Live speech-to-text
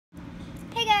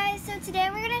so today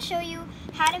we're going to show you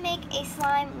how to make a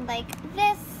slime like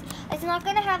this. It's not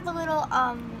going to have the little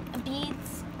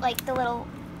beads, like the little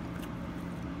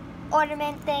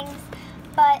ornament things,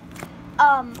 but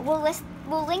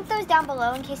we'll link those down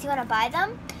below in case you want to buy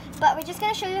them. But we're just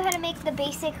going to show you how to make the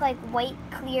basic like white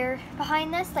clear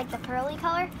behind this, like the pearly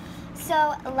color.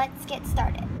 So let's get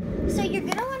started. So you're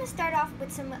going to want to start off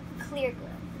with some clear glue.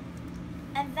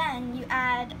 And then you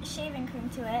add shaving cream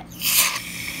to it.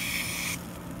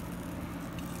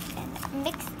 And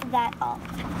mix that all.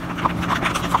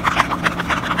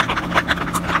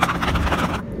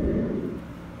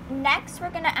 Next,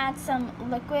 we're going to add some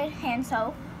liquid hand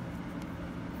soap.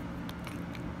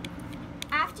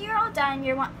 After you're all done,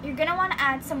 you're going to want to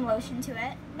add some lotion to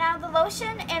it. Now, the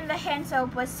lotion and the hand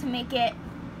soap was to make it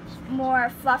more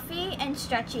fluffy and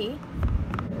stretchy.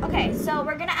 Okay, so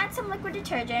we're going to add some liquid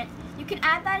detergent. You can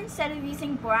add that instead of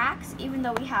using borax, even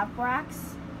though we have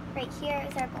borax. Right here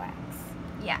is our borax.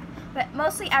 Yeah, but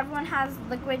mostly everyone has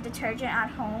liquid detergent at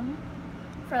home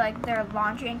for like their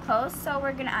laundry and clothes, so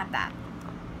we're going to add that.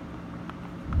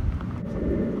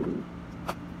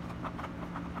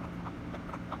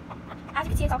 As you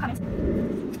can see, it's all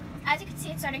coming. As you can see,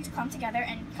 it's starting to come together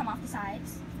and come off the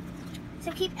sides.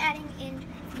 So keep adding in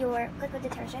your liquid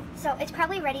detergent. So it's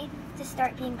probably ready to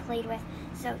start being played with.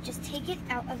 So just take it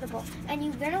out of the bowl. And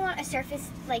you're gonna want a surface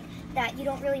like that you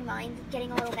don't really mind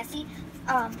getting a little messy.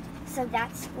 So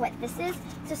that's what this is.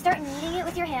 So start kneading it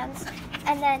with your hands.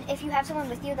 And then if you have someone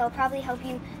with you, they'll probably help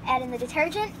you add in the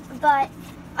detergent. But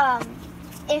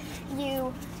if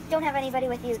you don't have anybody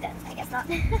with you, then I guess not.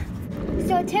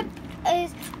 So a tip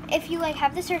is if you like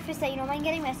have the surface that you don't mind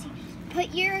getting messy,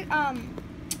 put your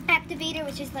activator,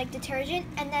 which is like detergent,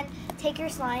 and then take your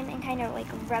slime and kind of like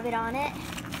rub it on it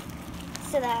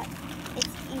so that it's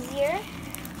easier.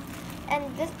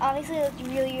 And this obviously looks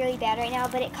really bad right now,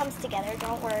 but it comes together,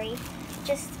 don't worry,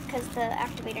 just because the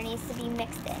activator needs to be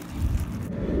mixed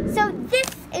in. So this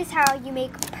is how you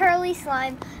make pearly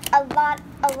slime. A lot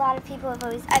of people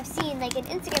I've seen like in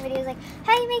Instagram videos like,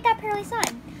 how do you make that pearly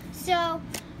slime? So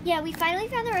yeah, we finally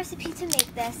found the recipe to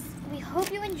make this. We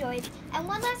hope you enjoyed. And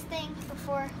one last thing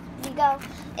before we go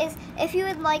is if you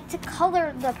would like to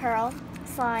color the pearl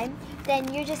slime,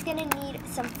 then you're just gonna need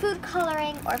some food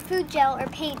coloring or food gel or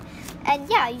paint. And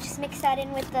yeah, you just mix that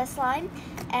in with the slime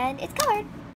and it's colored.